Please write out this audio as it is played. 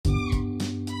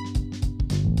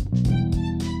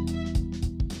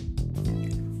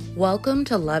Welcome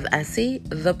to Love Essie,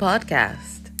 the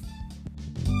podcast.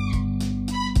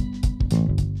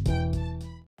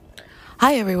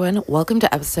 Hi, everyone. Welcome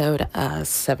to episode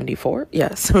 74.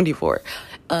 Yeah, 74.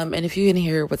 And if you can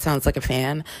hear what sounds like a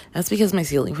fan, that's because my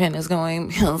ceiling fan is going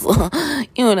because,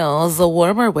 the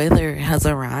warmer weather has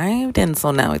arrived. And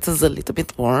so now it's a little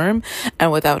bit warm.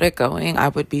 And without it going, I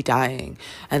would be dying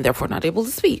and therefore not able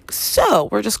to speak. So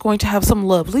we're just going to have some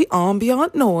lovely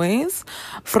ambient noise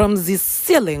from the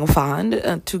ceiling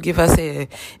fan to give us a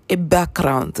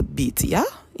background beat. Yeah?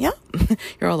 Yeah?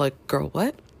 You're all like, girl,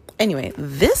 what? Anyway,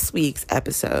 this week's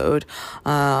episode,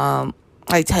 I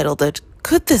titled it,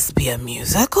 Could This Be a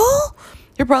Musical?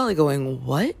 You're probably going,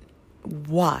 what?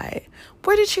 Why?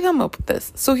 Where did she come up with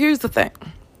this? So here's the thing.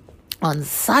 On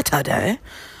Saturday,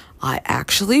 I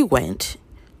actually went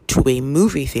to a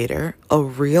movie theater, a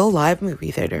real live movie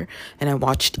theater, and I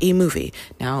watched a movie.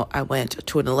 Now, I went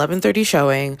to an 11:30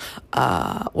 showing.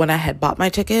 When I had bought my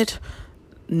ticket,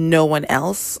 no one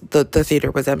else, the theater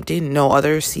was empty. No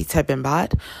other seats had been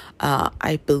bought.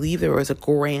 I believe there was a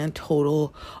grand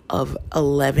total of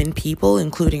 11 people,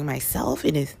 including myself,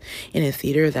 in a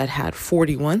theater that had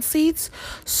 41 seats.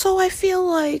 So I feel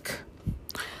like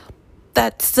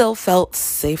that still felt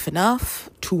safe enough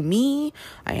to me.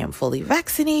 I am fully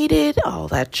vaccinated, all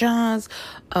that jazz.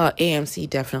 AMC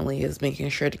definitely is making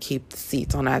sure to keep the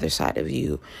seats on either side of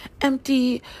you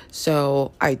empty.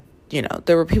 So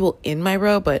there were people in my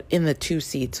row, but in the two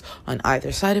seats on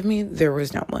either side of me, there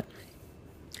was no one.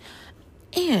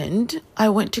 And I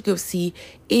went to go see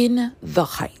In the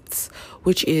Heights,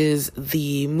 which is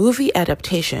the movie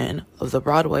adaptation of the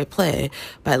Broadway play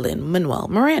by Lin-Manuel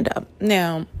Miranda.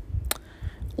 Now,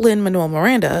 Lin-Manuel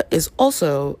Miranda is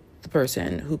also the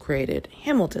person who created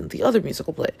Hamilton, the other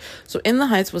musical play. So In the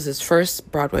Heights was his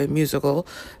first Broadway musical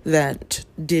that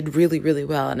did really, really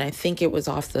well. And I think it was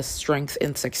off the strength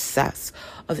and success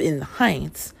of In the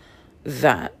Heights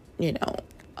that,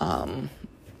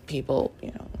 people,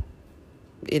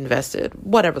 invested,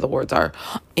 whatever the words are,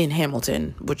 in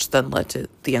Hamilton, which then led to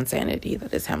the insanity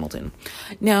that is Hamilton.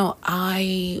 Now,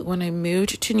 when I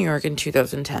moved to New York in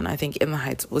 2010, I think In the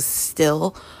Heights was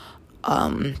still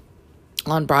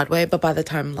on Broadway, but by the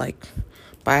time,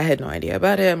 I had no idea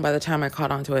about it, and by the time I caught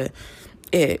onto it,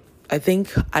 I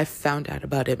think I found out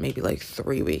about it maybe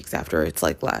 3 weeks after its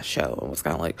last show, and was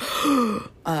kind of like,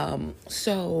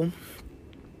 so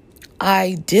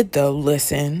I did though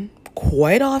listen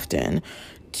quite often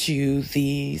to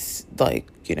these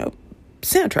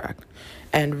soundtrack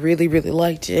and really, really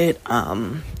liked it.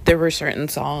 There were certain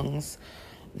songs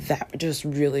that just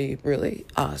really, really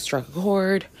struck a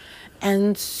chord.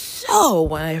 And so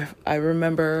when I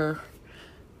remember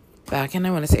back in,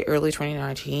 I want to say early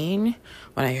 2019,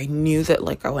 when I knew that,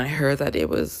 when I heard that it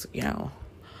was,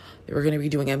 they were going to be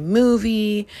doing a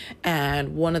movie,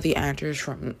 and one of the actors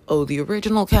from, the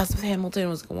original cast of Hamilton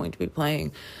was going to be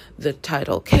playing the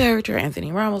title character,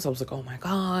 Anthony Ramos. I was like, oh my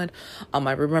God.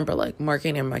 I remember,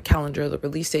 marking in my calendar the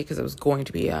release date, because it was going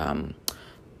to be,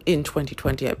 in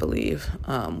 2020, I believe,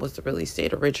 was the release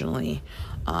date originally.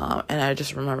 And I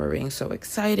just remember being so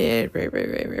excited.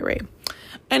 Right.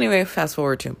 Anyway, fast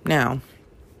forward to now,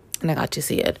 and I got to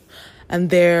see it. And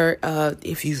there,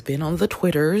 if you've been on the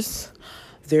Twitters,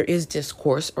 there is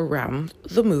discourse around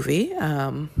the movie.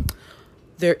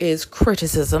 There is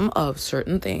criticism of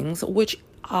certain things, which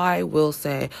I will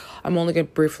say, I'm only going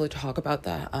to briefly talk about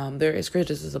that. There is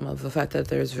criticism of the fact that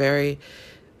there's very,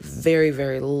 very,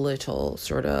 very little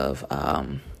sort of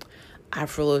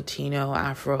Afro-Latino,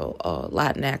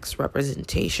 Latinx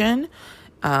representation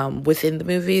within the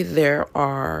movie. There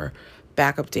are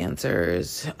backup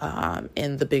dancers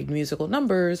in the big musical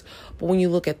numbers, but when you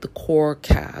look at the core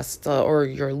cast or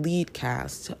your lead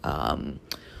cast,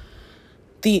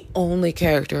 the only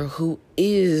character who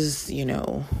is,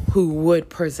 who would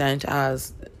present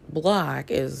as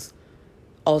Black is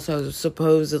also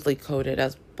supposedly coded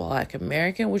as Black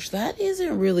American, which that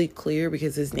isn't really clear,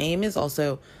 because his name is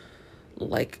also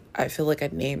I feel like a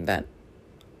name that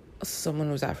someone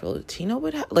who's Afro-Latino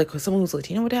would have, someone who's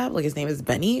Latino would have, his name is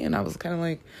Benny, and I was kind of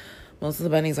like, most of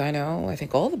the Bennies I know, I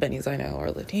think all the Bennies I know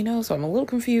are Latino, so I'm a little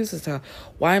confused as to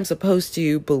why I'm supposed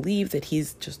to believe that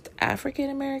he's just African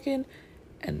American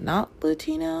and not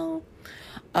Latino.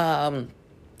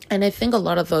 And I think a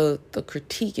lot of the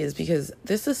critique is because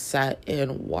this is set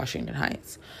in Washington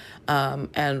Heights.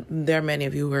 And there are many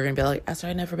of you who are going to be like, Esther,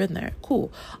 I've never been there.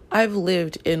 Cool. I've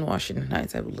lived in Washington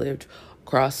Heights. I've lived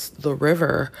across the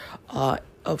river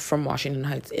from Washington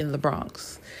Heights in the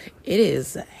Bronx. It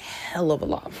is a hell of a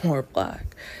lot more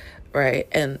Black, right?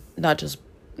 And not just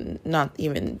not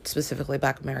even specifically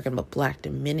Black American, but Black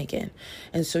Dominican.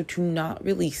 And so to not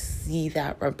really see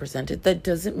that represented, that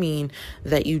doesn't mean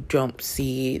that you don't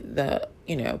see the,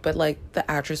 but like the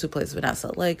actress who plays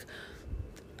Vanessa, like,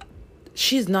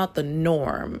 she's not the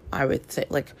norm, I would say.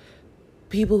 Like,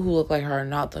 people who look like her are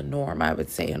not the norm, I would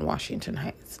say, in Washington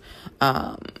Heights.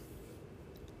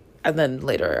 And then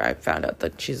later I found out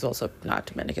that she's also not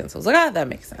Dominican. So I was like, that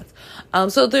makes sense.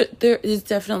 So there is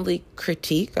definitely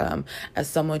critique as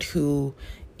someone who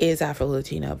is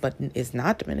Afro-Latina but is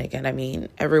not Dominican. I mean,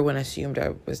 everyone assumed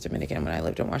I was Dominican when I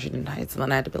lived in Washington Heights. And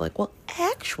then I had to be like, well,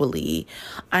 actually,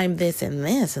 I'm this and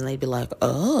this. And they'd be like,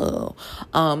 oh.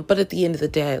 But at the end of the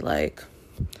day, like,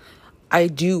 I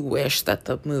do wish that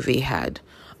the movie had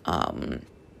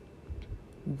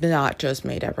not just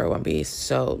made everyone be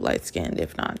so light-skinned,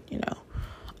 if not,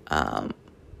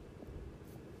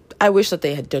 I wish that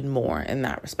they had done more in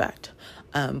that respect.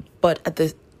 But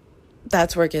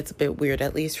that's where it gets a bit weird,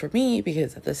 at least for me,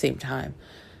 because at the same time,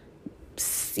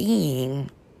 seeing,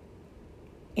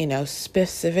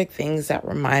 specific things that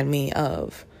remind me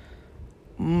of,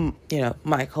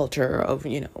 my culture of,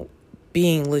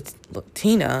 being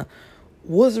Latina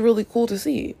was really cool to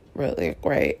see, really,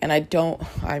 right? And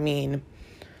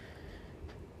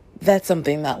that's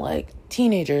something that, like,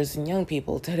 teenagers and young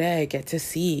people today get to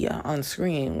see on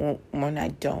screen when I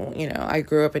don't. I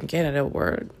grew up in Canada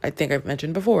where, I think I've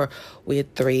mentioned before, we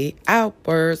had 3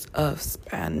 hours of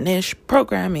Spanish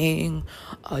programming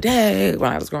a day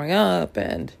when I was growing up,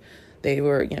 and they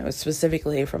were,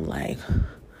 specifically from, like,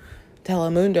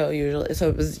 Telemundo usually. So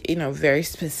it was, very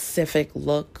specific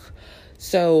look.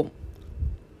 So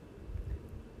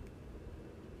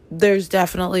there's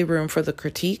definitely room for the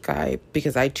critique,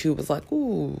 because I too was like,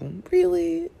 ooh,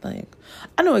 really? Like,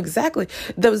 I know exactly.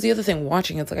 That was the other thing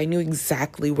watching. It's like, I knew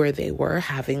exactly where they were,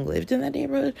 having lived in that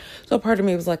neighborhood. So part of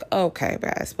me was like, okay,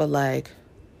 guys, but like,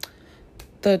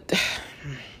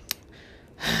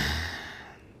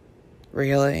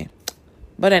 really?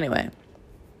 But anyway,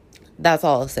 that's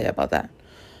all I'll say about that.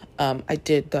 I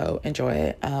did, though, enjoy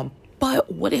it.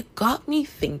 But what it got me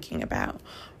thinking about,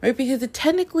 right? Because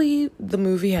technically the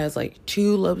movie has like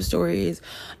 2 love stories.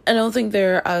 I don't think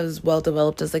they're as well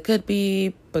developed as they could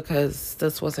be, because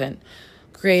this wasn't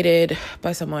created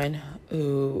by someone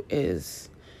who is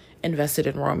invested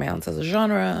in romance as a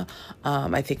genre.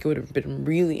 I think it would have been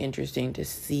really interesting to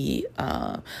see.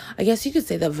 I guess you could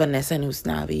say that Vanessa and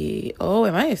Usnavi. Oh,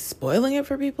 am I spoiling it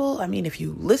for people? I mean, if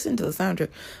you listen to the soundtrack,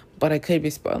 but I could be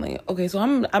spoiling it. Okay, so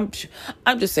I'm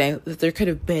just saying that there could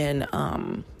have been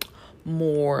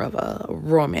more of a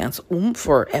romance oomph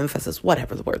or emphasis,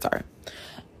 whatever the words are.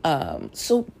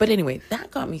 But anyway,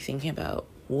 that got me thinking about,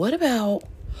 what about,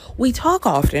 we talk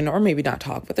often, or maybe not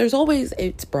talk, but there's always,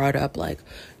 it's brought up, like,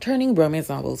 turning romance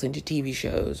novels into TV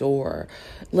shows or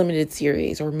limited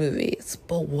series or movies.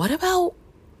 But what about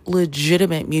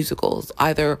legitimate musicals,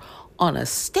 either on a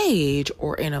stage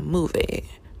or in a movie?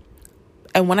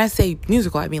 And when I say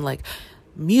musical, I mean like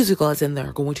musical as in there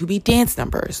are going to be dance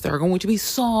numbers. There are going to be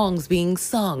songs being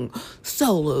sung,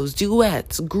 solos,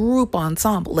 duets, group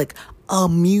ensemble, like a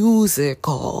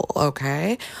musical,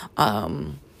 okay?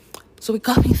 So it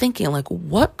got me thinking, like,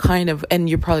 what kind of, and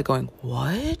you're probably going,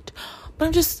 what? But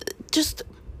I'm just,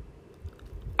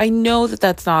 I know that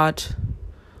that's not,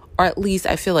 or at least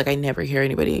I feel like I never hear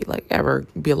anybody, like, ever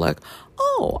be like,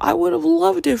 oh, I would have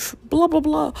loved if blah, blah,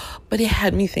 blah. But it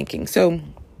had me thinking. So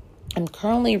I'm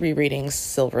currently rereading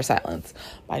Silver Silence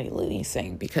by Lili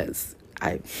Singh, because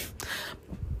I'm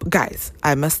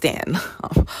a stan.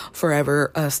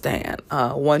 Forever a stan.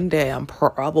 One day I'm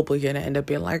probably going to end up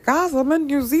being like, guys, I'm in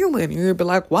New Zealand. You're going to be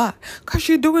like, why? Because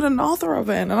you're doing an author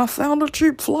event and I found a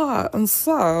cheap flight. And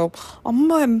so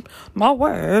I'm on my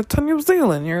way to New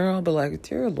Zealand. You're going to be like,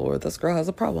 dear Lord, this girl has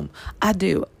a problem. I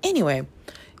do. Anyway,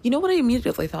 you know what I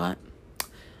immediately thought?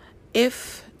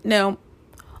 Now,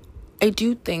 I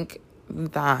do think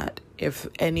that if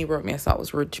any romance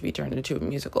novels were to be turned into a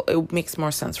musical, it makes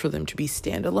more sense for them to be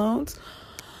standalones.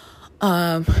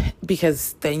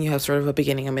 Because then you have sort of a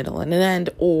beginning, a middle, and an end,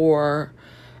 or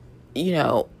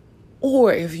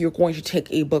if you're going to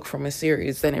take a book from a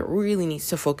series, then it really needs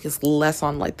to focus less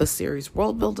on like the series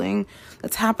world building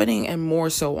that's happening and more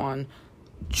so on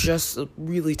just a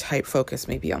really tight focus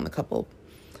maybe on the couple.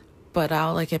 But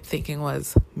all I kept thinking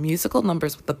was musical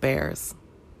numbers with the bears.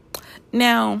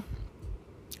 Now,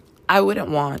 I wouldn't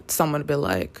want someone to be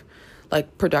like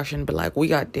production, but like, we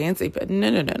got dancing, but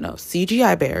no.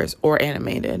 CGI bears or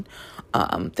animated.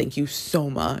 Thank you so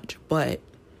much. But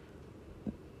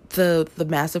the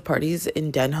massive parties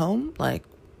in Denholm, like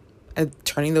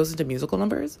turning those into musical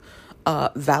numbers.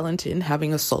 Valentin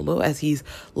having a solo as he's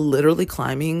literally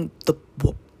climbing the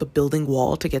building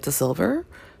wall to get to Silver.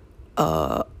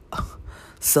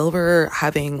 Silver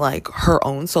having like her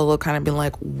own solo, kind of being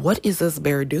like, what is this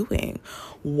bear doing?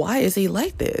 Why is he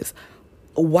like this?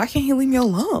 Why can't he leave me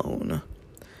alone?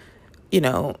 You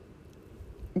know,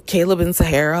 Caleb and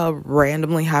Sahara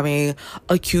randomly having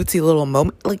a cutesy little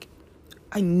moment. Like,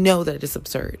 I know that it's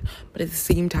absurd, but at the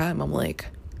same time, I'm like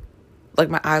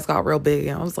my eyes got real big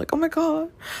and I was like, oh my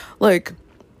God. Like,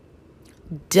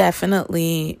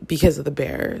 definitely because of the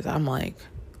bears, I'm like,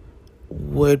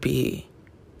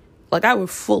 I would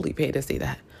fully pay to see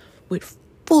that. Would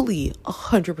fully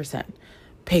 100%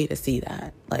 pay to see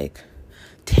that. Like,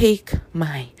 take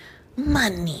my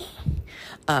money.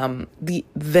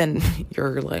 Then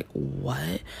you're like,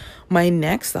 what? My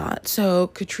next thought. So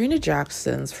Katrina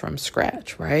Jackson's from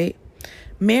scratch, right?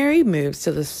 Mary moves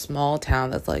to this small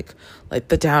town that's like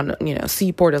the town,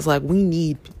 Seaport is like, we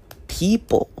need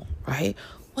people, right?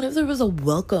 What if there was a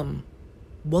welcome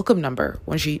number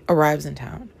when she arrives in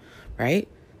town, right?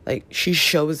 Like, she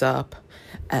shows up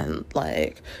and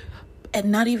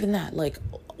not even that, like,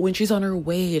 when she's on her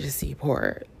way to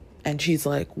Seaport and she's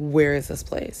like, where is this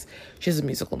place? She has a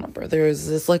musical number. There's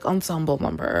this like ensemble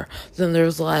number. Then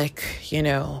there's like,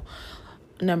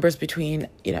 numbers between,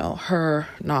 her,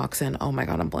 Knox, and oh my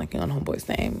God, I'm blanking on Homeboy's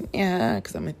name. Yeah,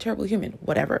 because I'm a terrible human.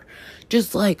 Whatever.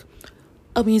 Just like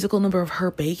a musical number of her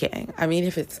baking. I mean,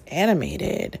 if it's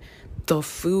animated, the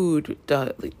food,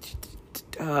 what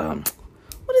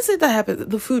is it that happens?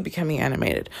 The food becoming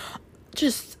animated.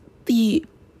 Just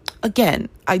again,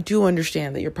 I do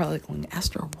understand that you're probably going,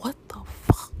 Esther, what the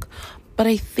fuck? But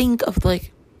I think of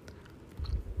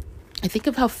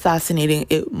how fascinating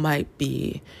it might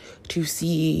be to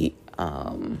see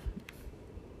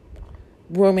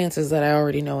romances that I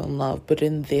already know and love, but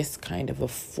in this kind of a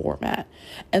format.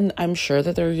 And I'm sure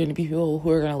that there are going to be people who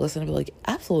are going to listen and be like,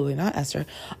 absolutely not, Esther.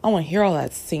 I want to hear all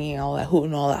that singing, all that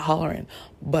hooting, all that hollering.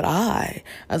 But I,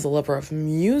 as a lover of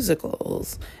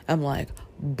musicals, am like,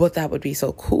 but that would be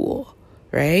so cool,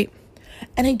 right?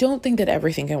 And I don't think that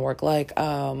everything can work. Like,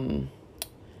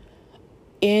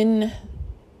 in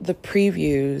the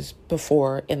previews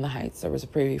before In the Heights, there was a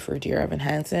preview for Dear Evan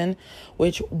Hansen,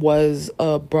 which was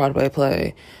a Broadway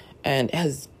play and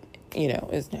is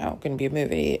now going to be a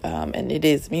movie. And it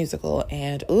is musical.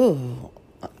 And,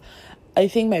 I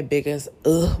think my biggest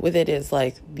with it is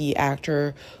like the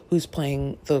actor who's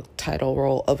playing the title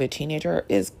role of a teenager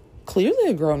is clearly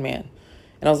a grown man.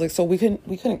 And I was like, so we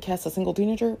couldn't cast a single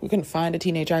teenager? We couldn't find a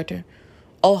teenage actor?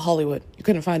 All Hollywood, you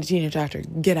couldn't find a teenage actor.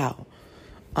 Get out.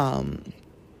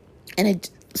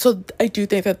 So I do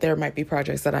think that there might be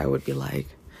projects that I would be like,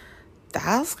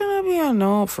 that's gonna be a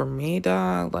no for me,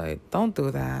 dog. Like, don't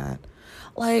do that.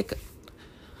 Like,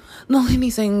 Nalini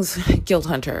sings Guild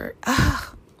Hunter.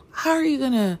 How are you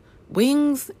gonna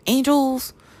wings,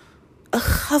 angels?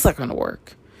 How's that gonna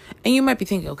work? And you might be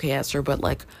thinking, okay, Esther, but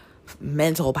like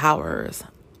mental powers,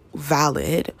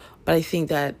 valid. But I think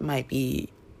that might be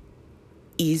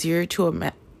easier to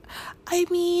imagine. I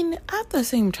mean, at the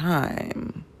same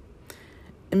time,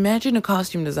 imagine a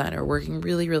costume designer working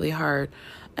really, really hard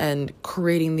and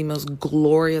creating the most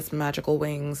glorious magical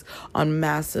wings on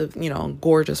massive,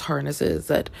 gorgeous harnesses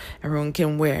that everyone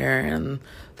can wear. And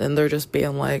then they're just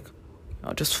being like,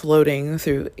 just floating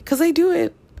through. Because they do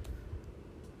it.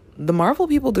 The Marvel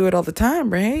people do it all the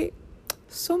time, right?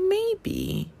 So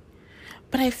maybe.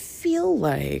 But I feel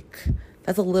like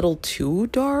that's a little too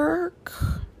dark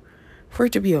for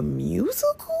it to be a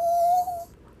musical?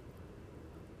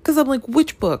 Because I'm like,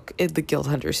 which book in the Guild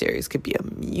Hunter series could be a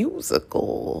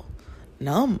musical?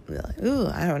 No,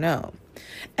 I don't know.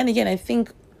 And again, I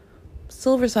think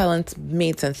Silver Silence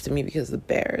made sense to me because of the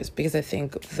bears. Because I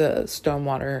think the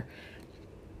Stonewater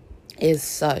is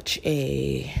such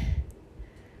a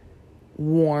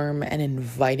warm and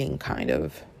inviting kind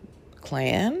of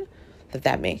clan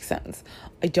that makes sense.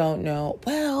 I don't know.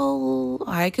 Well,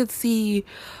 I could see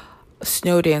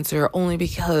Snow Dancer only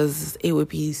because it would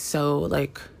be so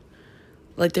like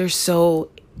they're so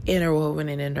interwoven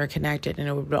and interconnected, and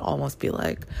it would almost be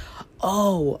like,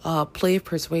 Play of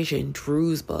Persuasion,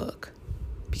 Drew's book,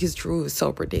 because Drew is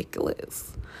so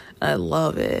ridiculous. I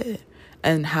love it,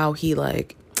 and how he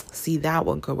see that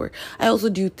one could work. I also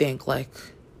do think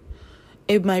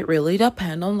it might really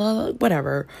depend on the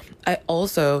whatever. I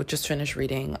also just finished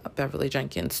reading Beverly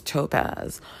Jenkins'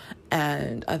 Topaz,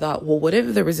 and I thought, well, what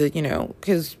if there was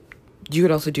because you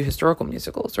could also do historical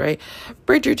musicals, right?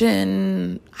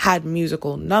 Bridgerton had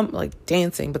musical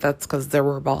dancing, but that's because there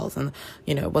were balls, and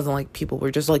it wasn't like people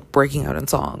were just breaking out in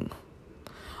song.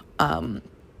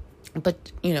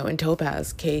 But, you know, in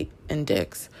Topaz, Kate and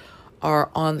Dix are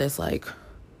on this like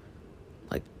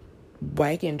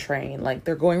wagon train. Like,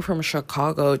 they're going from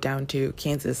Chicago down to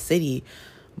Kansas City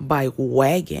by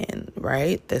wagon,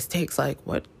 right? This takes like,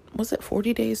 what was it,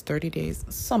 40 days, 30 days,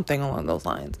 something along those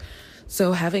lines.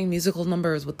 So having musical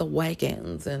numbers with the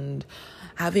wagons and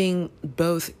having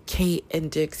both Kate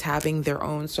and Dix having their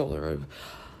own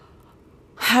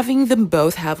having them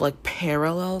both have like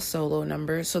parallel solo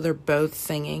numbers, so they're both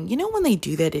singing. You know, when they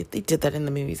do that, they did that in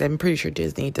the movies. I'm pretty sure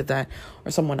Disney did that,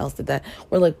 or someone else did that,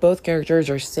 where like both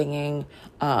characters are singing,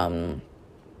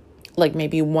 like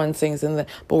maybe one sings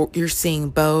but you're seeing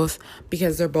both,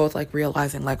 because they're both like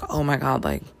realizing like, oh my God,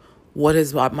 like what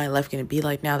is my life going to be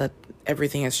like now that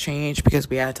everything has changed, because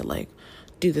we had to like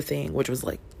do the thing, which was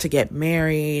like to get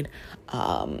married,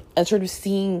 and sort of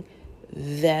seeing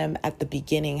them at the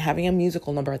beginning, having a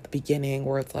musical number at the beginning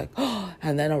where it's like, oh,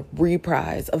 and then a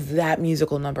reprise of that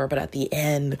musical number, but at the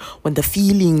end when the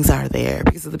feelings are there,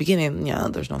 because at the beginning, you know,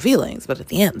 there's no feelings, but at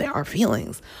the end there are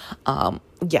feelings.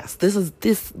 Yes,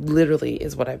 this literally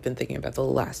is what I've been thinking about the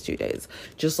last 2 days.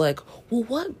 Just like, well,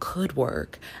 what could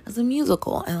work as a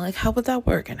musical, and like, how would that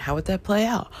work, and how would that play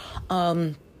out?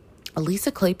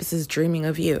 Lisa Kleypas' Dreaming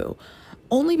of You,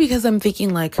 only because I'm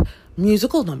thinking like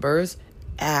musical numbers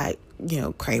at, you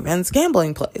know, Craven's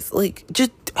gambling place, like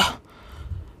just,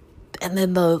 and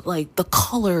then the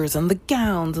colors and the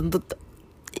gowns and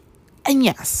and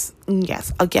yes,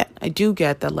 again, I do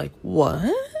get that, like,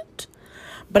 what?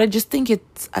 But I just think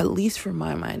it's, at least for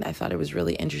my mind, I thought it was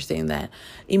really interesting that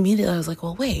immediately I was like,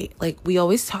 well, wait, like, we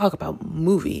always talk about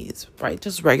movies, right?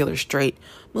 Just regular straight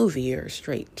movie or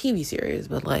straight TV series,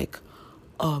 but like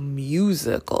a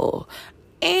musical.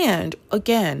 And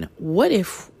again, what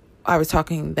if I was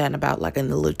talking then about like a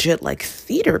legit like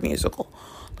theater musical?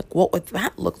 Like, what would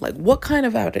that look like? What kind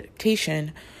of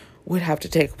adaptation would have to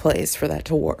take place for that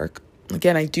to work?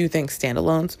 Again, I do think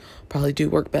standalones probably do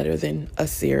work better than a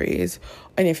series.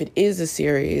 And if it is a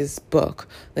series book,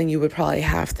 then you would probably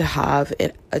have to have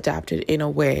it adapted in a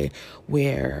way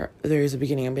where there's a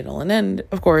beginning, a middle, and end,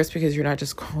 of course, because you're not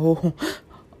just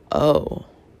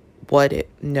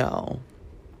no.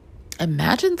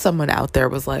 Imagine someone out there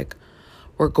was like,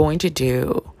 we're going to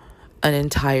do an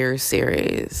entire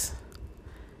series,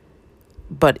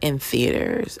 but in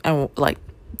theaters, and like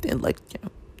in like, you know,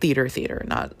 theater,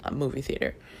 not a movie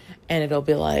theater, and it'll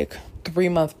be like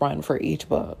 3-month run for each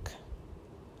book.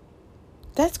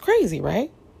 That's crazy,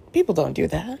 right? People don't do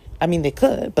that. I mean, they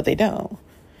could, but they don't.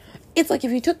 It's like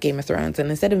if you took Game of Thrones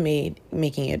and instead of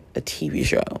making it a TV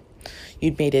show,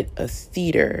 you'd made it a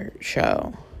theater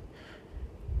show,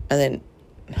 and then,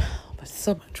 but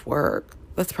so much work.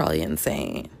 That's probably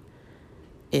insane,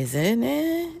 isn't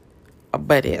it?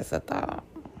 But is it though?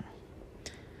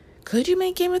 Could you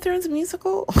make Game of Thrones a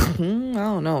musical? I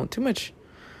don't know. Too much.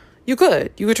 You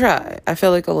could try. I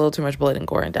feel like a little too much blood and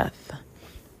gore and death.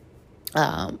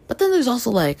 But then there's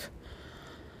also like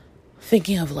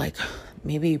thinking of like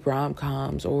maybe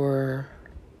rom-coms, or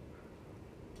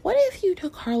what if you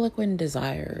took Harlequin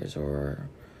Desires, or,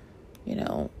 you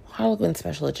know, Harlequin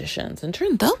special editions, and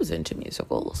turn those into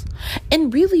musicals.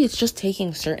 And really it's just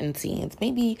taking certain scenes,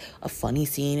 maybe a funny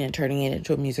scene and turning it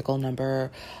into a musical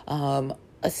number,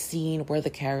 a scene where the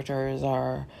characters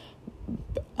are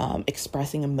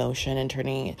expressing emotion and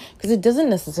turning it, because it doesn't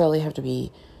necessarily have to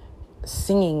be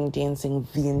singing, dancing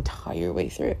the entire way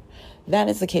through. That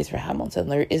is the case for Hamilton.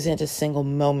 There isn't a single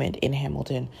moment in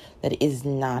Hamilton that is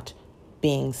not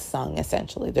being sung,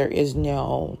 essentially. There is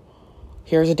no,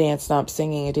 here's a dance number,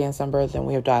 singing a dance number, then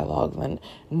we have dialogue, then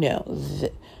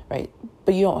right?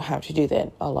 But you don't have to do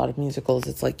that. A lot of musicals,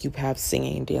 it's like you have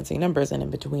singing and dancing numbers, and in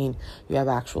between you have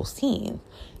actual scenes.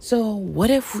 So what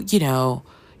if, you know,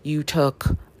 you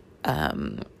took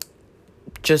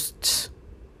just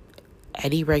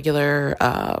any regular,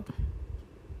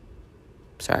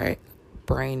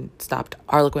 brain stopped,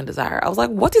 Harlequin Desire. I was like,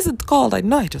 what is it called? I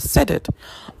know I just said it.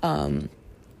 And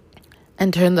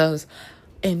turn those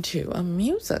into a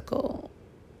musical.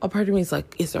 A part of me is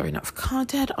like, is there enough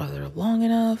content? Are they long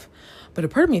enough? But a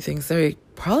part of me thinks they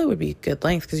probably would be good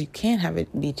length, because you can't have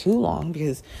it be too long,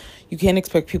 because you can't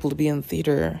expect people to be in the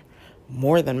theater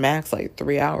more than max like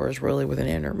 3 hours, really, with an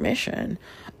intermission.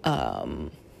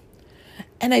 And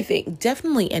I think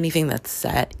definitely anything that's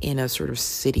set in a sort of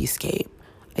cityscape,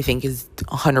 I think, is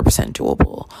 100%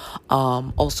 doable.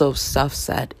 Also stuff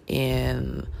set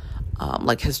in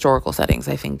like historical settings,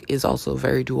 I think, is also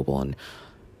very doable. And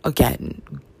again,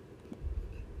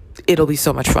 it'll be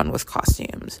so much fun with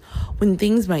costumes. When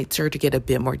things might start to get a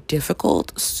bit more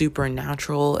difficult,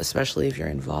 supernatural, especially if you're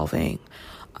involving,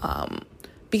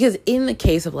 because in the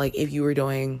case of like, if you were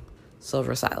doing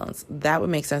Silver Silence. That would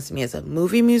make sense to me as a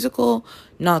movie musical,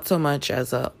 not so much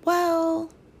as a,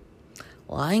 well,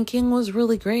 Lion King was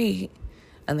really great.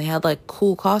 And they had like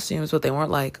cool costumes, but they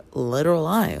weren't like literal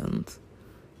lions.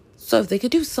 So if they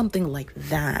could do something like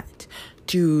that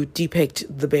to depict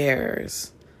the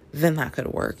bears, then that could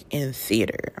work in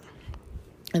theater.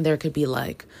 And there could be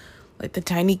like the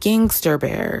tiny gangster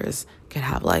bears could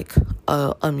have like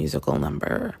a musical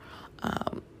number.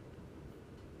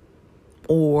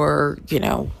 Or, you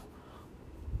know,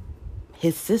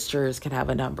 his sisters could have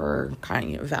a number,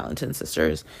 kind of Valentin's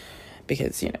sisters,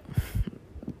 because, you know,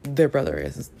 their brother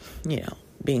is, you know,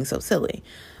 being so silly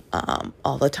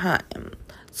all the time.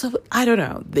 So I don't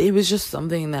know. It was just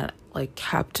something that like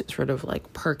kept sort of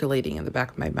like percolating in the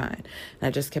back of my mind. And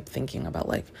I just kept thinking about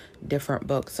like different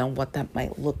books and what that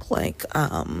might look like.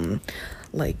 And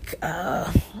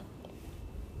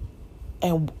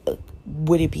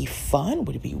would it be fun?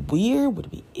 Would it be weird? Would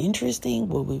it be interesting?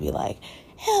 Would we be like,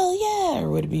 hell yeah? Or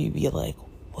would we be like,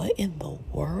 what in the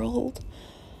world?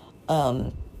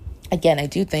 Again, I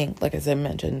do think, like as I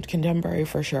mentioned, contemporary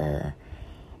for sure.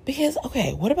 Because,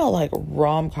 okay, what about like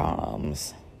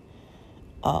rom-coms?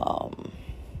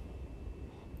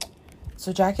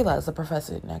 So Dracula's the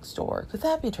Professor Next Door. Could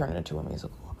that be turned into a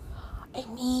musical? I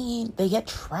mean, they get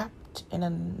trapped in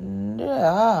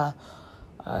a...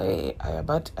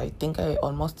 but I think I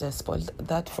almost spoiled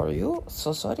that for you.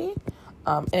 So sorry.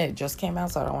 It just came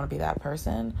out, so I don't want to be that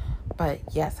person. But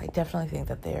yes, I definitely think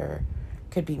that there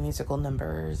could be musical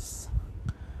numbers.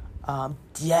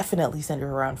 Definitely centered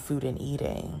around food and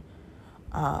eating.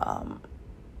 And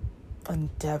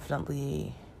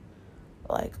definitely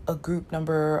like a group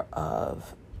number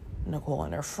of Nicole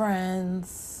and her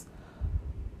friends.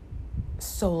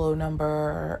 Solo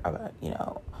number, you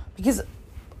know, because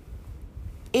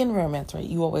in romance, right,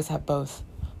 you always have both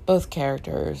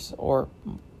characters or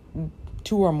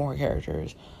two or more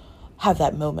characters have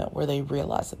that moment where they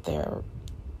realize that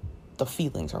the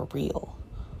feelings are real.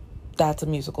 That's a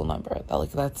musical number.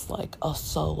 That's like a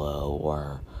solo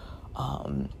or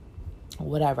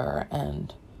whatever.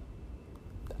 And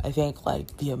I think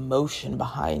like the emotion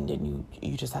behind it,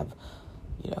 you just have,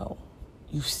 you know,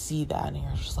 you see that and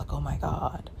you're just like, oh my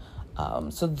God.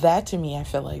 So that to me, I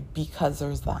feel like because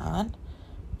there's that,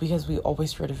 because we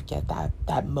always sort of get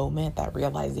that moment, that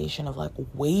realization of like,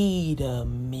 wait a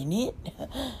minute,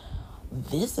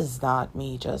 this is not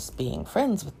me just being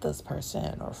friends with this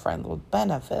person or friends with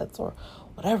benefits or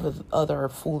whatever other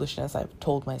foolishness I've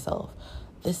told myself.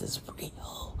 This is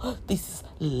real. This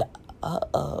is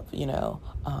love, you know,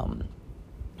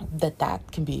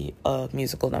 that can be a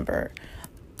musical number.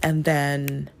 And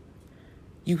then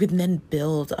you can then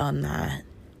build on that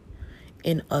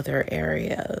in other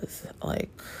areas, like,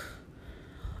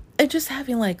 and just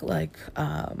having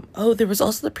there was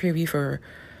also the preview for,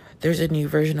 there's a new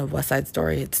version of West Side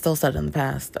Story. It's still set in the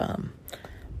past,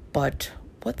 but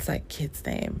what's that kid's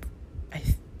name?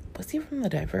 Was he from the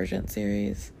Divergent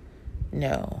series?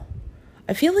 No,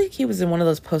 I feel like he was in one of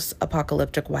those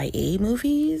post-apocalyptic YA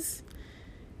movies.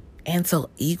 Ansel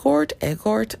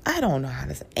Egort, I don't know how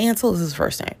to say. Ansel is his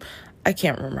first name. I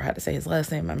can't remember how to say his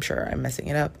last name. I'm sure I'm messing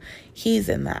it up. He's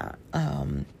in that.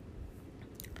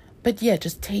 But yeah,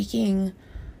 just taking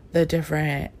the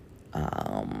different,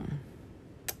 como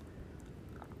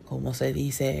se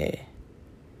dice,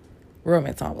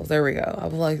 romance novels. There we go. I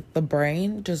was like, the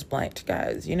brain just blanked,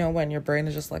 guys. You know when your brain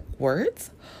is just like,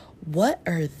 words? What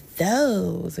are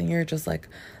those? And you're just like,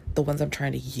 the ones I'm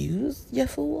trying to use, you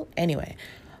fool? Anyway,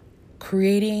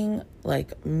 creating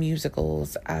like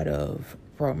musicals out of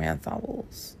romance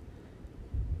novels.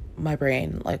 My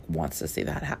brain like wants to see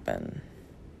that happen.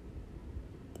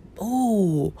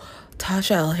 Ooh,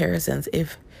 Tasha L. Harrison's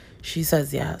If She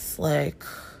Says Yes. Like,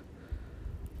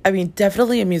 I mean,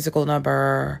 definitely a musical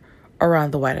number around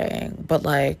the wedding, but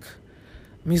like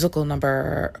musical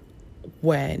number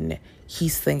when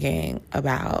he's thinking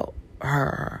about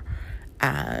her,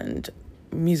 and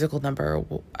musical number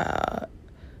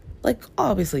like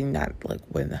obviously not like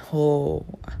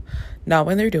not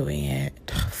when they're doing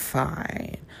it,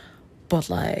 fine, but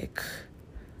like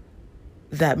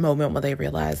that moment when they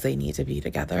realize they need to be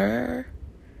together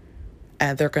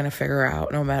and they're gonna figure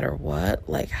out no matter what,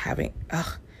 like having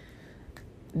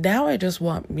now I just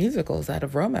want musicals out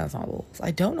of romance novels.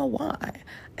 I don't know why.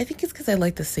 I think it's because I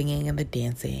like the singing and the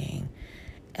dancing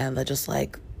and just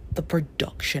like the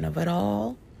production of it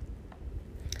all.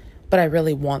 But I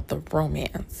really want the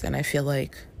romance. And I feel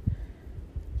like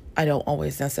I don't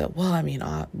always necessarily... Well, I mean,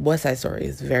 West Side Story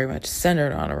is very much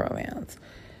centered on a romance.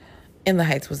 In the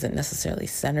Heights wasn't necessarily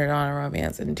centered on a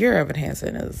romance. And Dear Evan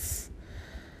Hansen is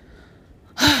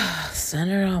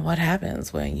centered on what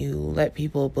happens when you let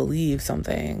people believe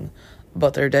something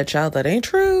about their dead child that ain't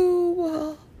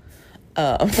true.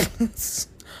 Um,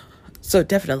 so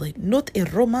definitely not a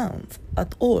romance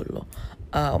at all.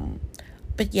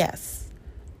 But yes,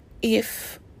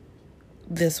 if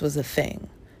this was a thing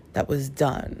that was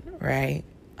done, right?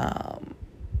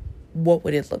 What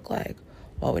would it look like?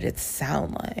 What would it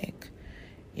sound like?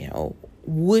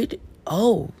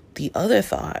 The other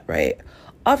thought, right?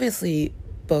 Obviously,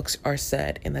 books are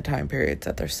set in the time periods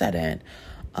that they're set in.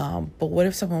 But what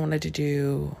if someone wanted to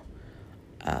do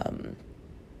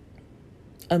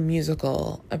a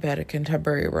musical about a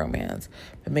contemporary romance,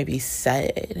 but maybe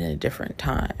set it in a different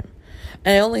time?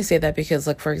 And I only say that because,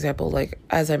 like, for example, like,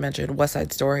 as I mentioned, West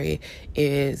Side Story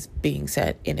is being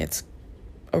set in its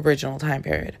original time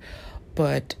period.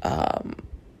 But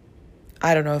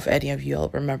I don't know if any of you all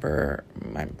remember,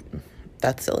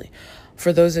 that's silly.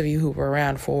 For those of you who were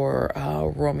around for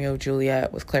Romeo and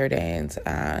Juliet with Claire Danes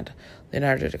and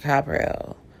Leonardo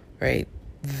DiCaprio, right?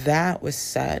 That was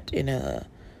set in a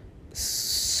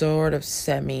sort of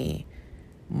semi-modern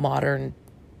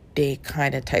day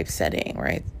kind of type setting,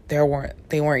 right? They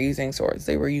weren't using swords;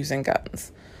 they were using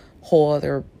guns. Whole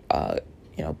other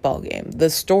ball game. The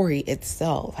story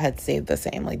itself had stayed the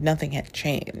same; like nothing had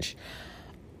changed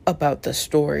about the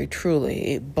story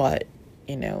truly, but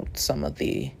some of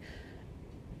the,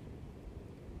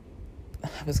 I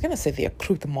was gonna say the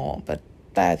accoutrement, but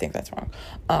I think that's wrong.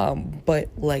 But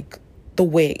like the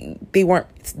way they weren't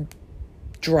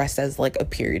dressed as like a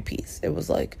period piece. It was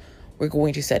like, we're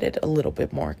going to set it a little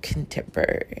bit more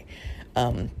contemporary.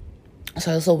 So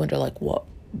I also wonder like what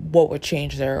would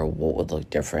change there, or what would look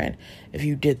different if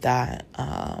you did that.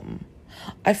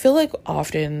 I feel like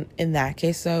often in that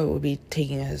case though, it would be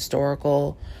taking a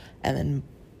historical and then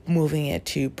moving it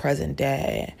to present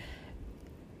day.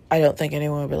 I don't think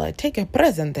anyone would be like, take a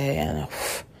present day and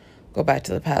go back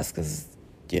to the past, because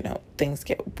things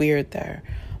get weird there.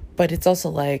 But it's also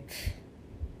like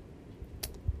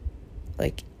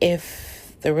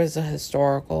if there was a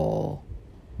historical,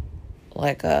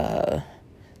 like a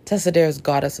Tessa Dare's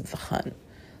Goddess of the Hunt,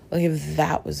 like if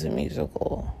that was a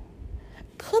musical,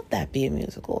 could that be a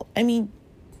musical? I mean,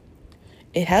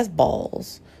 it has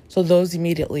balls, so those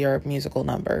immediately are musical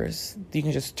numbers. You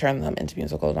can just turn them into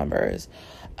musical numbers.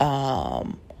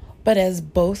 But as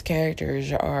both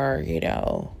characters are,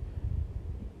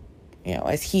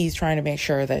 as he's trying to make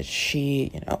sure that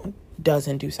she,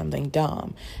 doesn't do something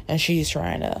dumb, and she's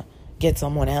trying to get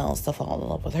someone else to fall in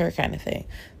love with her kind of thing,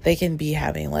 they can be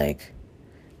having like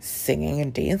singing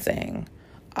and dancing,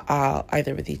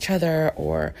 either with each other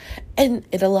and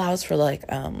it allows for like,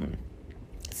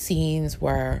 scenes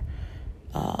where,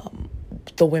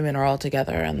 the women are all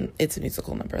together and it's a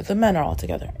musical number. The men are all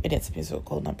together and it's a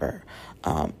musical number.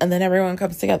 And then everyone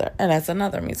comes together and that's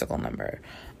another musical number.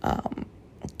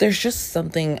 There's just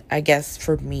something, I guess,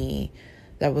 for me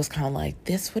that was kind of like,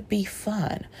 this would be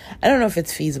fun. I don't know if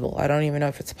it's feasible. I don't even know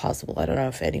if it's possible. I don't know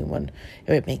if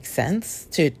it makes sense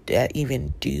to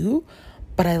even do,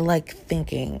 but I like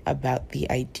thinking about the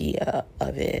idea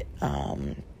of it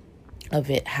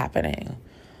happening.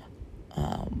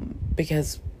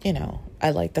 Because,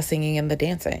 I like the singing and the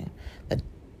dancing and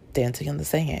the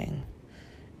singing.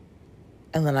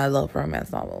 And then I love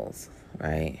romance novels,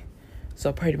 right?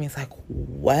 So part of me is like,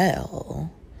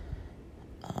 well,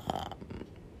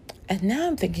 and now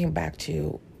I'm thinking back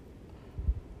to,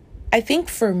 I think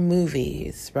for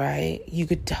movies, right, you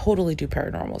could totally do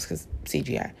paranormals because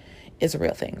CGI is a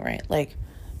real thing, right? Like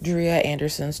Julia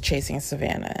Anderson's Chasing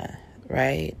Savannah,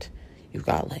 right? You've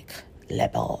got like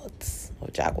leopards or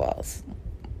jaguars.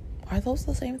 Are those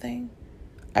the same thing?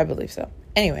 I believe so.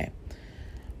 Anyway,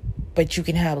 but you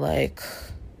can have like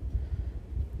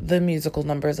the musical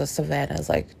numbers of Savannah's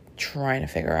like trying to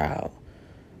figure out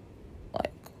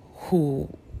like who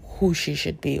she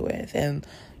should be with, and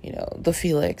the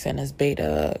Felix and his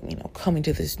beta coming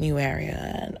to this new area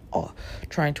and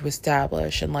trying to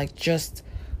establish, and like just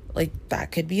like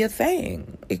that could be a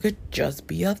thing. It could just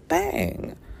be a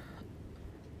thing.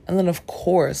 And then of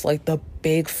course like the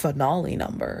big finale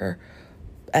number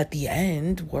at the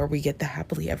end where we get the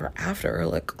happily ever after.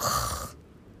 Like, ugh,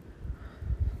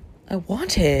 I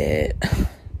want it.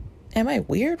 Am I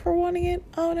weird for wanting it?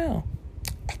 Oh no,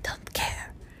 I don't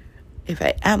care if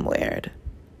I am weird,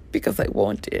 because I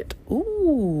want it.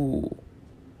 Ooh,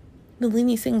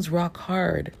 Nalini sings rock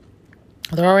hard.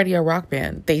 They're already a rock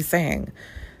band. They sang,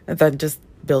 and then just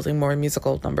building more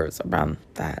musical numbers around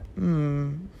that.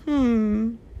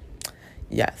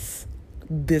 Yes,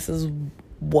 this is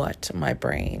what my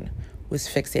brain was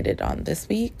fixated on this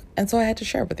week, and so I had to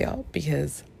share it with y'all,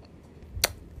 because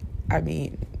I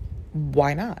mean,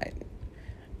 Why not?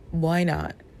 Why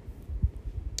not?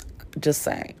 Just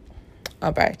saying.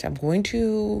 All right, I think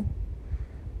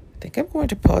I'm going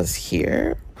to pause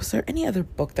here. Was there any other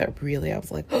book that really I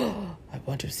was like, oh, I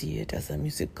want to see it as a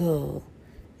musical?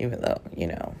 Even though,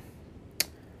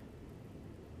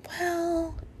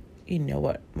 well, you know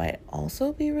what might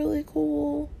also be really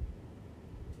cool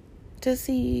to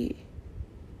see,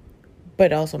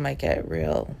 but also might get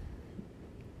real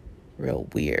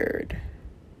weird.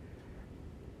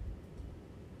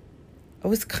 I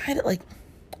was kind of like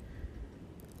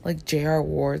J.R.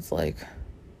 Ward's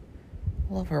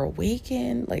Lover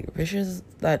Awakened, Rich's,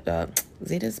 that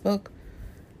Zeta's book.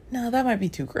 No, that might be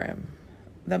too grim.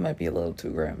 That might be a little too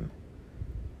grim.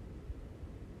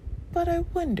 But I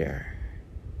wonder.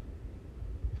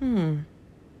 I'd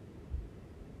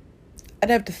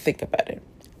have to think about it.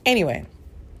 Anyway,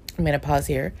 I'm going to pause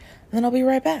here, and then I'll be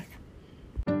right back.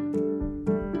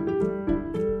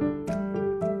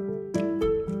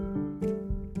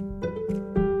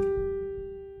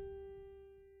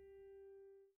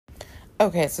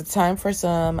 Okay, so time for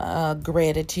some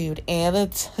gratitude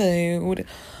attitude,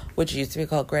 which used to be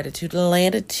called gratitude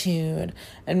latitude,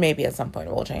 and maybe at some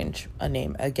point we'll change a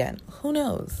name again. Who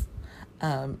knows?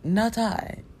 Not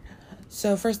I.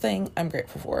 So first thing I'm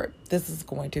grateful for. This is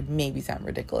going to maybe sound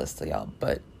ridiculous to y'all,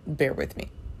 but bear with me.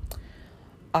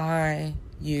 I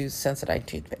use Sensodyne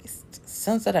toothpaste.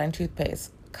 Sensodyne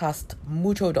toothpaste cost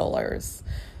mucho dollars.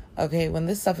 Okay, when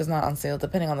this stuff is not on sale,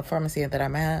 depending on the pharmacy that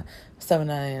I'm at,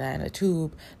 $7.99 a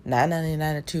tube,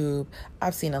 $9.99 a tube.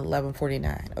 I've seen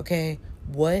 $11.49. Okay,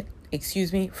 what?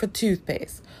 Excuse me, for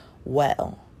toothpaste.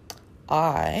 Well,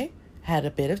 I had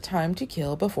a bit of time to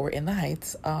kill before In the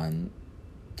Heights on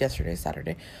yesterday,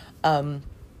 Saturday,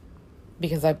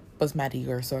 because I was mad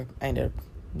eager, so I ended up,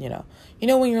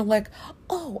 when you're like,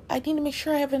 oh, I need to make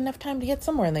sure I have enough time to get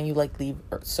somewhere, and then you leave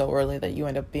so early that you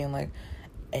end up being like,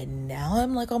 and now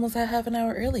I'm almost at half an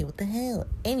hour early. What the hell?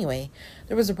 Anyway,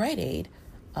 there was a Rite Aid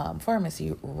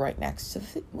pharmacy right next to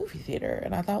the movie theater.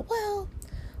 And I thought, well,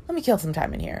 let me kill some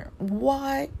time in here.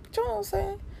 Why? Do you know what I'm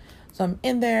saying? So I'm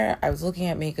in there. I was looking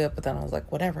at makeup, but then I was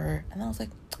like, whatever. And I was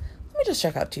like, let me just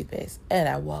check out toothpaste. And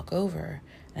I walk over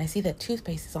and I see that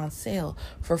toothpaste is on sale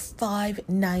for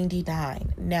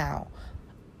 $5.99. Now,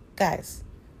 guys,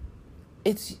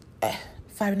 it's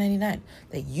 $5.99.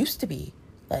 That used to be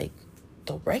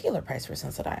the regular price for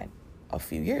Sensodyne a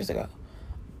few years ago,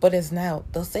 but it's now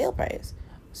the sale price.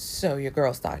 So your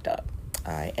girl stocked up.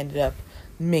 I ended up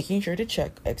making sure to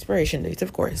check expiration dates,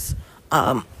 of course.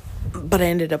 But I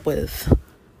ended up with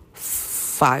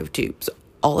 5 tubes,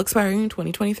 all expiring in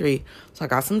 2023. So I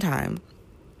got some time,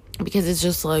 because it's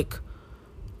just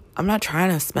I'm not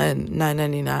trying to spend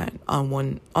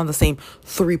 $9.99 on the same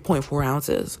 3.4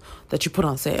 ounces that you put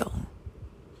on sale.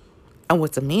 And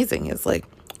what's amazing is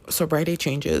so Rite Aid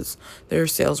changes their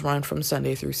sales run from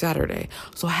Sunday through Saturday.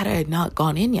 So had I not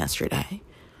gone in yesterday,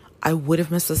 I would have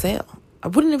missed the sale. I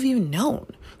wouldn't have even known,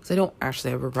 because I don't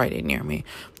actually have a Rite Aid near me.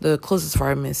 The closest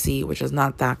pharmacy, which is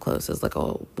not that close, is a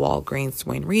Walgreens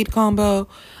Duane Reade combo,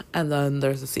 and then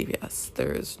there's a CVS.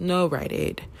 There's no Rite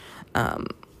Aid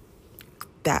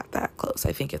that close.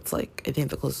 I think it's I think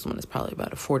the closest one is probably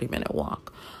about a 40-minute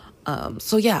walk.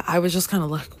 So yeah, I was just kind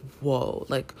of whoa,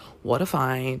 what a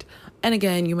find. And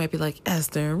again, you might be like,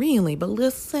 Esther, really? But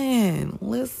listen.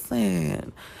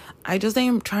 I just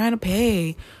ain't trying to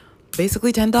pay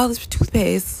basically $10 for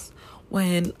toothpaste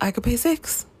when I could pay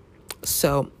 $6.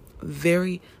 So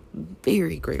very,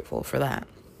 very grateful for that.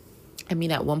 I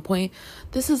mean, at one point,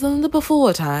 this is in the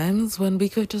before times when we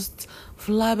could just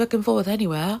fly back and forth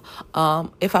anywhere.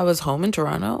 If I was home in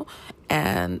Toronto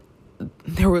and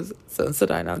there was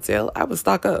Sensodyne on sale, I would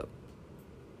stock up,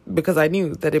 because I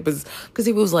knew that it was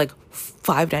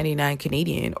 $5.99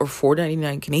 Canadian or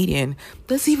 $4.99 Canadian.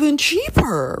 That's even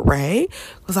cheaper, right?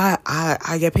 Because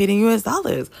I get paid in US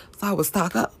dollars, so I would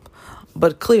stock up.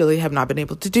 But clearly have not been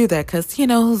able to do that because,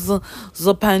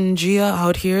 the Pangea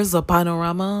out here, the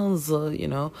panorama,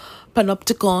 the,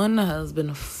 panopticon has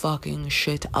been fucking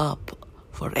shit up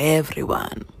for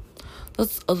everyone.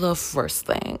 That's the first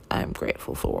thing I'm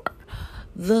grateful for.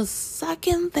 The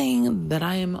second thing that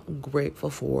I am grateful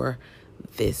for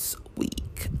this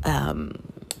week,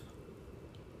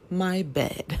 my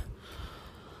bed.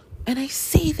 And I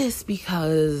say this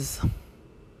because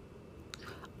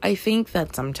I think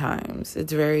that sometimes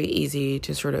it's very easy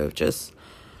to sort of just,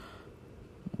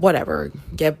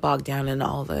 get bogged down in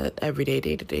all the everyday,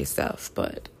 day-to-day stuff.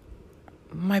 But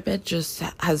my bed just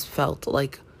has felt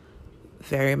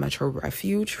very much a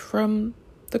refuge from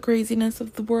the craziness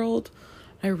of the world.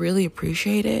 I really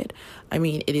appreciate it. I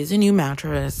mean, it is a new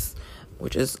mattress.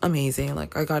 which is amazing.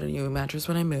 Like, I got a new mattress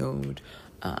when I moved.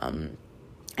 And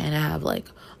I have like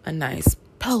a nice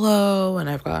pillow, and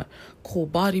I've got cool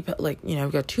body,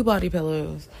 I've got 2 body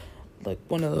pillows, like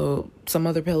some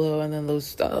other pillow, and then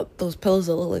those pillows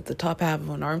that look like the top half of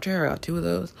an armchair. I got 2 of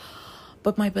those.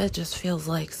 But my bed just feels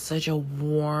like such a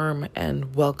warm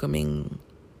and welcoming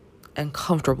and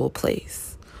comfortable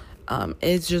place.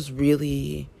 It's just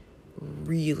really,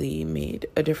 really made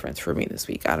a difference for me this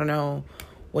week. I don't know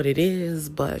what it is,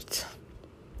 but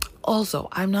also,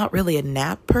 I'm not really a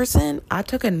nap person. I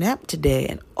took a nap today,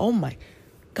 and oh my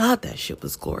God, that shit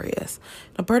was glorious.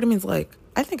 Now, part of me is like,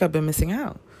 I think I've been missing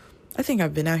out. I think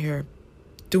I've been out here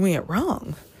doing it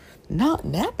wrong. Not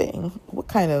napping. What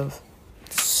kind of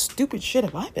stupid shit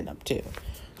have I been up to?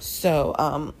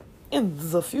 So, in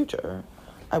the future,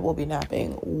 I will be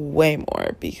napping way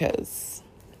more because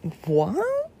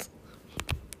what?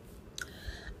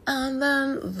 And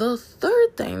then the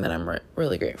third thing that I'm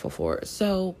really grateful for.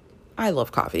 So, I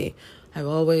love coffee. I've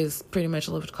always pretty much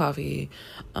loved coffee.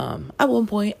 At one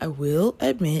point, I will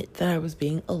admit that I was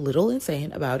being a little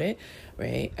insane about it,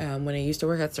 right? When I used to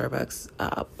work at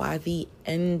Starbucks, by the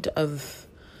end of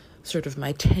sort of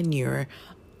my tenure,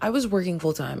 I was working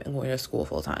full-time and going to school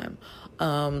full-time.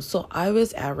 So I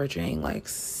was averaging like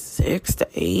 6 to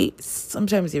 8,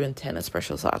 sometimes even 10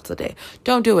 espresso shots a day.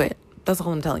 Don't do it. That's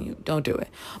all I'm telling you. Don't do it.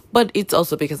 But it's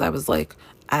also because I was like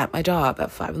at my job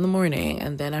at 5 a.m,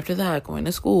 and then after that going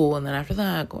to school, and then after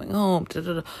that going home.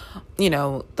 There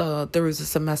was a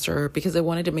semester because I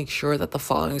wanted to make sure that the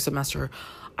following semester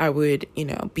I would,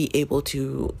 be able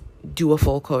to do a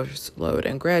full course load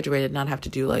and graduate and not have to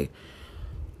do like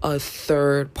a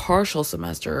third partial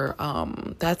semester.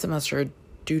 That semester,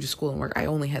 due to school and work, I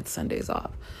only had Sundays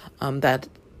off.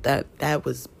 That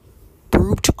was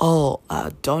brutal.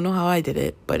 Don't know how I did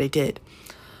it, but I did.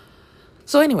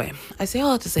 So anyway, I say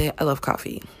all that to say I love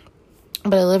coffee,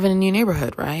 but I live in a new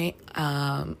neighborhood, right?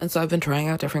 And so I've been trying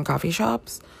out different coffee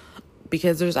shops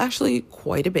because there's actually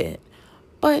quite a bit,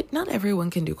 but not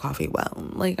everyone can do coffee well.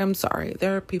 Like, I'm sorry.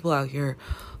 There are people out here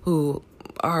who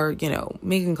are,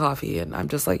 making coffee, and I'm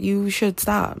just like, you should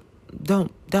stop.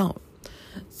 Don't.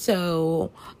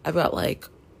 So I've got like,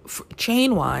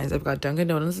 chain wise, I've got Dunkin'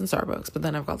 Donuts and Starbucks, but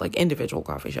then I've got like individual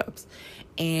coffee shops.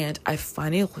 And I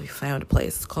finally found a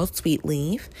place. It's called Sweet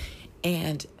Leaf,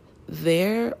 and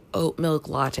their oat milk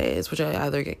lattes, which I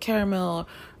either get caramel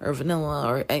or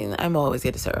vanilla, I'm always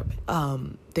get a syrup.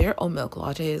 Their oat milk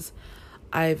lattes,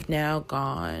 I've now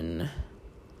gone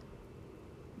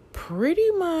pretty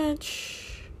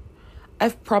much,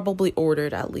 I've probably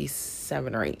ordered at least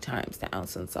 7 or 8 times now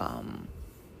since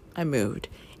I moved,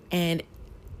 and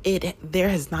there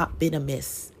has not been a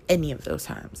miss any of those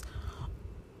times.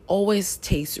 Always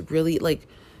tastes really, like,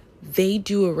 they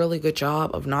do a really good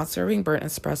job of not serving burnt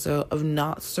espresso, of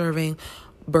not serving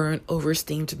burnt over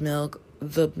steamed milk.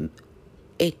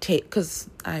 Because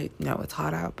I know it's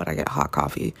hot out, but I get hot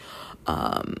coffee.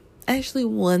 Actually,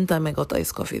 one time I got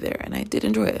iced coffee there, and I did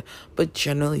enjoy it. But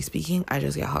generally speaking, I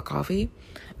just get hot coffee,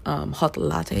 hot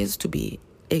lattes to be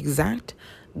exact.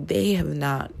 They have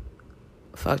not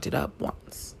fucked it up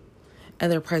once. And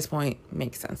their price point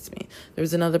makes sense to me. There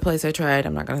was another place I tried.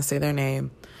 I'm not going to say their name.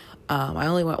 I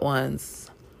only went once.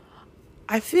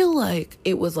 I feel like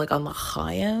it was like on the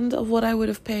high end of what I would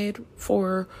have paid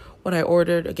for what I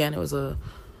ordered. Again, it was a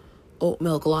oat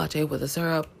milk latte with a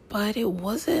syrup, but it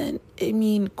wasn't,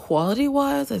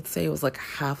 quality-wise, I'd say it was like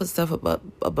half a step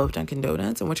above Dunkin'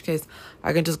 Donuts, in which case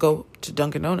I can just go to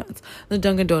Dunkin' Donuts. The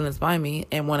Dunkin' Donuts by me,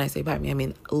 and when I say by me, I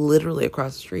mean literally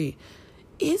across the street,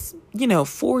 is,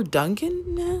 for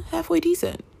Dunkin', halfway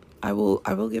decent. I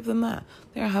will give them that.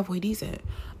 They're halfway decent.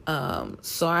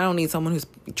 So I don't need someone who's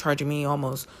charging me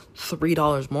almost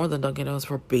 $3 more than Dunkin' Donuts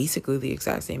for basically the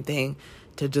exact same thing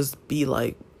to just be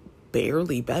like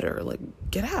barely better. Like,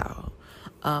 get out.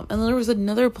 And then there was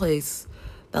another place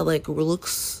that like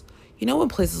looks, when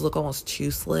places look almost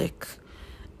too slick,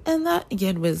 and that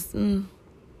again was the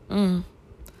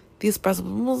espresso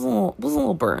was a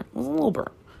little burnt.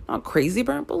 Not crazy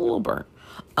burnt, but a little burnt.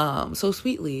 So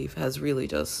Sweet Leaf has really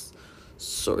just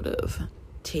sort of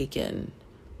taken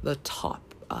the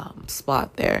top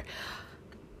spot there.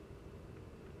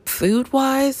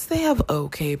 Food-wise, they have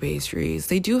okay pastries.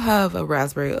 They do have a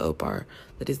raspberry oat bar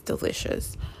that is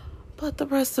delicious. But the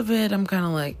rest of it, I'm kind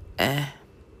of like,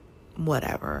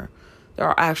 whatever.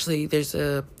 There's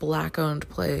a Black-owned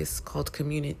place called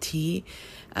Community,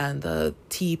 and the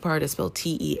T part is spelled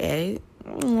TEA.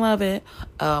 Love it.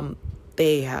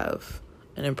 They have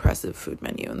an impressive food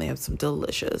menu, and they have some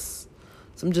delicious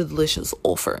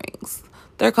offerings.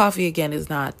 Their coffee, again, is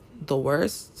not the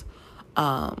worst.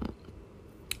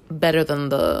 better than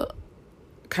the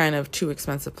kind of too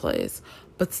expensive place,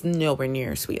 but it's nowhere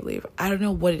near Sweet Leaf. I don't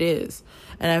know what it is.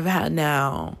 And I've had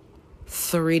now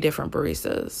 3 different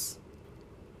baristas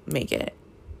make it,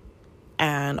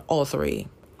 and all 3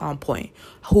 on point.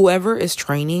 Whoever is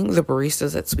training the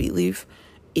baristas at Sweet Leaf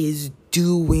is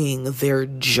doing their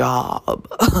job,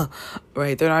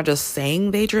 right? They're not just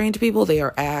saying they trained people, they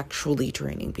are actually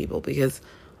training people, because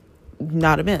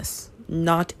not a miss,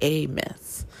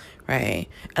 right?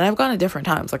 And I've gone at different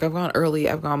times. Like, I've gone early,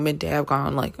 I've gone midday, I've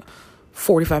gone like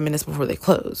 45 minutes before they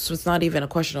close. So it's not even a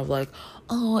question of like,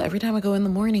 oh, every time I go in the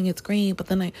morning, it's great, but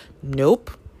then nope,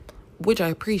 which I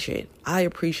appreciate. I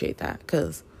appreciate that,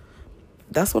 because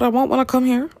that's what I want when I come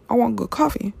here. I want good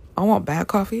coffee. I want bad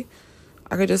coffee.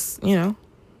 I could just,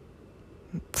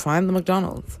 find the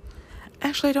McDonald's.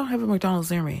 Actually, I don't have a McDonald's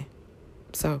near me,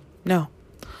 so no.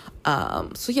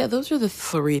 So yeah, those are the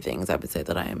 3 things I would say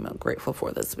that I am grateful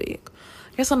for this week.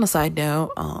 I guess on a side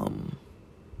note,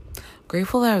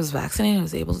 grateful that I was vaccinated. I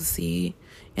was able to see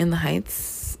In the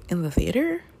Heights in the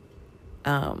theater.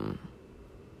 I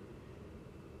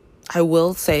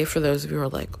will say, for those of you who are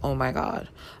like, oh my God,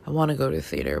 I want to go to the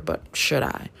theater, but should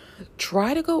I?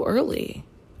 Try to go early.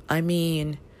 I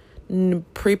mean,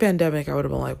 pre-pandemic, I would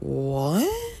have been like, what?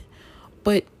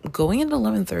 But going into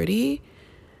 11:30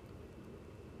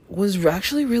 was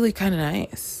actually really kind of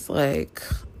nice. Like,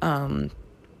 and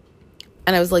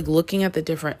I was like looking at the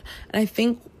different, and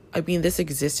this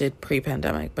existed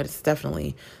pre-pandemic, but it's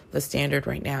definitely the standard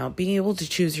right now, being able to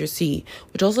choose your seat,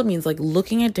 which also means like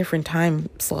looking at different time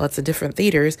slots at different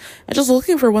theaters and just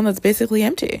looking for one that's basically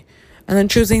empty and then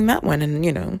choosing that one.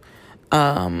 And,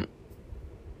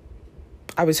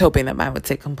 I was hoping that mine would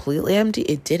say completely empty.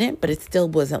 It didn't, but it still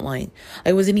wasn't like,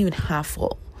 I wasn't even half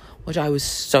full, which I was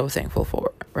so thankful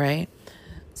for, right?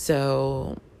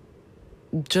 So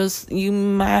just, you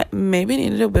might maybe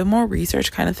needed a bit more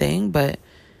research kind of thing, but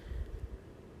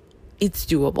it's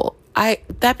doable.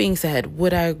 That being said,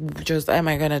 am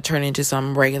I going to turn into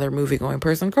some regular movie going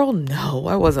person? Girl, no,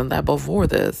 I wasn't that before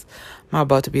this. I'm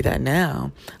about to be that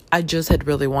now. I just had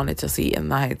really wanted to see In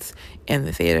the Heights in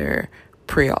the theater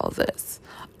pre all of this.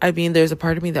 I mean, there's a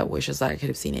part of me that wishes that I could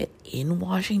have seen it in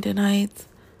Washington Heights,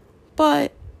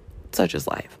 but such is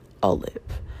life. I'll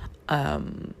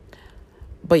live.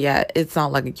 But yeah, it's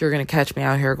not like you're going to catch me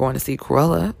out here going to see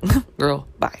Cruella. Girl,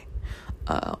 bye.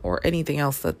 Or anything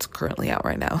else that's currently out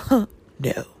right now.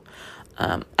 No.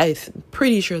 I'm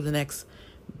pretty sure the next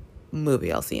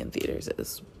movie I'll see in theaters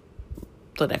is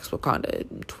the next Wakanda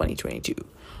in 2022.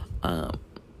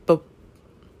 But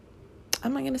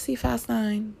am I going to see Fast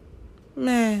 9?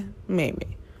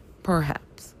 Maybe.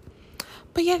 Perhaps.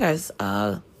 But yeah, guys,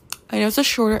 I know it's a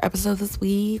shorter episode this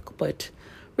week, but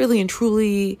really and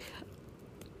truly,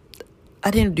 I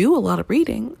didn't do a lot of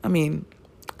reading. I mean,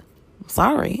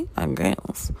 sorry, I'm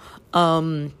girls.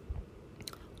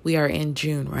 We are in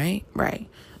June, right? Right.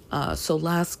 So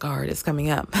Last Guard is coming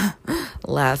up.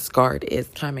 Last Guard is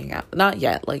coming up. Not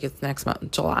yet, like it's next month,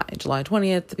 July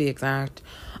 20th to be exact.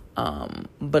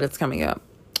 But it's coming up.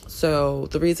 So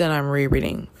the reason I'm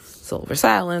rereading Silver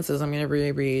Silence is I'm going to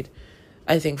reread,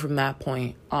 I think, from that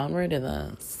point onward in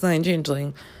the Silent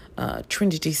Changeling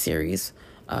Trinity series,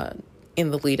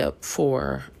 in the lead up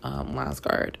for Last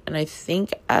Guard. And I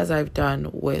think, as I've done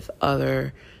with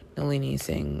other Nalini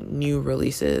Singh new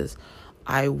releases,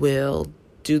 I will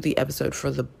do the episode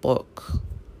for the book.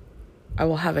 I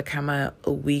will have it come out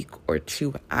a week or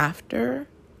 2 after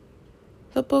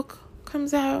the book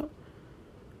comes out,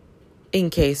 in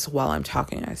case while I'm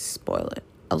talking I spoil it.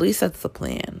 At least that's the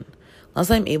plan.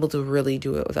 Unless I'm able to really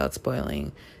do it without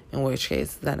spoiling, in which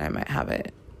case then I might have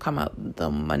it come out the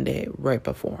Monday right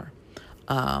before.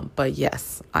 But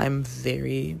yes, I'm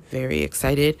very, very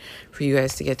excited for you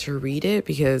guys to get to read it,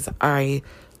 because I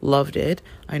loved it.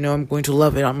 I know I'm going to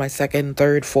love it on my 2nd,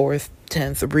 3rd, 4th,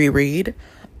 10th reread.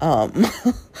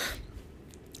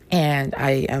 And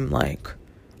I am like,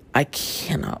 I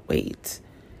cannot wait.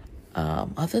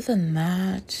 Other than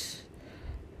that,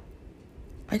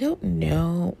 I don't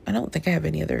know. I don't think I have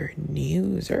any other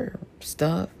news or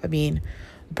stuff. I mean,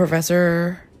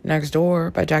 Professor Next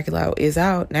Door by Jackie Lau is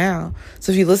out now.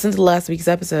 So if you listened to last week's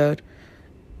episode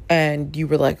and you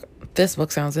were like, this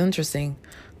book sounds interesting,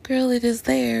 girl, it is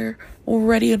there,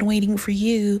 ready and waiting for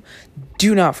you.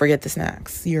 Do not forget the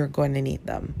snacks. You're going to need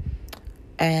them.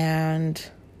 And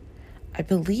I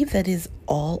believe that is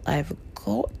all I've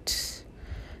got.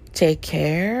 Take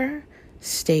care.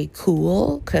 Stay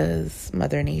cool, because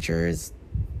Mother Nature is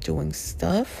doing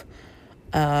stuff.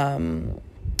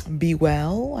 Be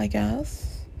well, I guess.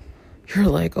 You're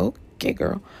like, okay,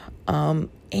 girl.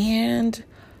 And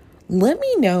Let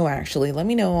me know, actually. Let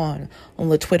me know on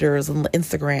the Twitters and the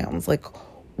Instagrams, like,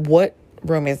 what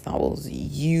romance novels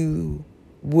you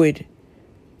would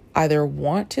either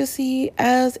want to see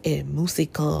as a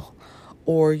musical,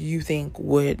 or you think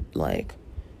would, like,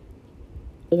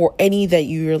 or any that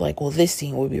you're like, well, this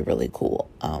scene would be really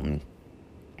cool.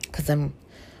 Because I'm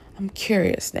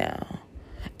curious now.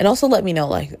 And also let me know,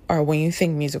 like, or when you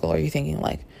think musical, are you thinking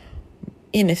like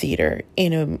in a theater,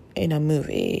 in a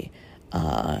movie,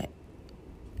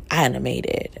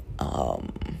 animated?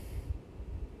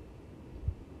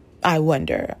 I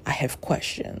wonder. I have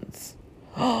questions.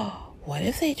 What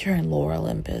if they turn Lore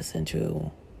Olympus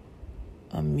into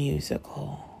a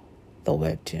musical? The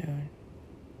webtoon.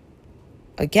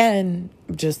 Again,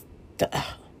 just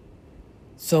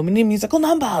so many musical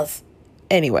numbers.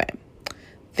 Anyway,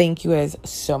 thank you guys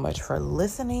so much for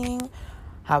listening.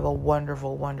 Have a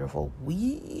wonderful, wonderful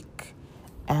week.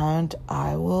 And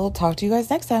I will talk to you guys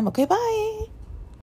next time. Okay, bye.